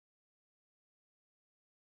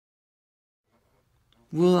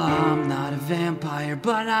Well, I'm not a vampire,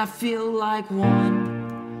 but I feel like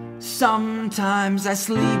one. Sometimes I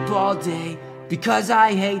sleep all day because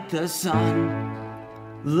I hate the sun.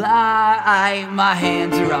 My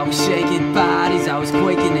hands are always shaking, body's always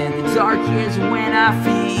quaking, and the dark is when I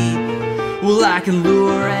feed. Well, I can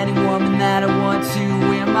lure any woman that I want to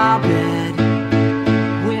in my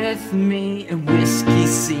bed with me, and whiskey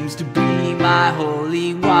seems to be my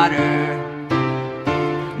holy water.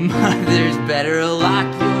 Mothers, better lock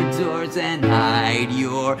your doors and hide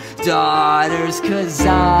your daughters, 'cause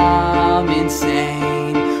I'm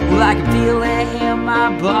insane. Well, I can feel it in my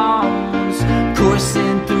bones,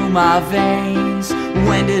 coursing through my veins.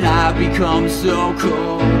 When did I become so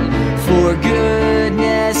cold? For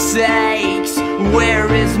goodness sakes,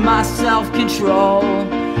 where is my self-control?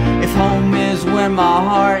 If home is where my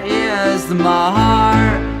heart is, then my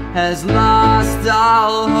heart has lost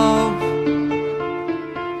all hope.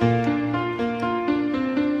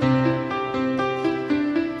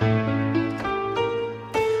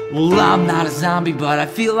 Well, I'm not a zombie, but I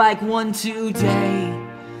feel like one today.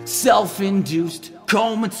 Self-induced,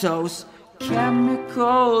 comatose,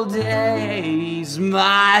 chemical days.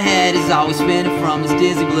 My head is always spinning from this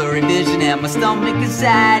dizzy, blurry vision, and my stomach has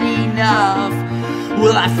had enough.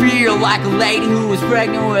 Well, I feel like a lady who was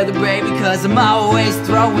pregnant with a baby, 'cause I'm always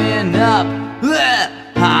throwing up.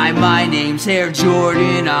 Hi, my name's Air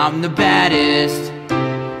Jordan, I'm the baddest.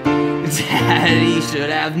 Daddy should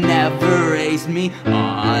have never raised me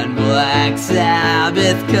on Black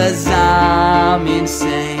Sabbath, 'cause I'm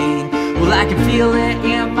insane. Well, I can feel it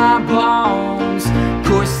in my bones,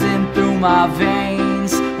 coursing through my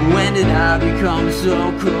veins. When did I become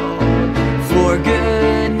so cold? For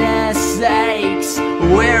goodness sakes,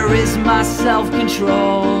 where is my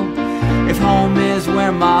self-control? If home is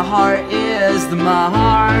where my heart is, then my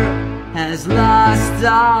heart has lost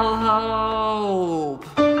all hope.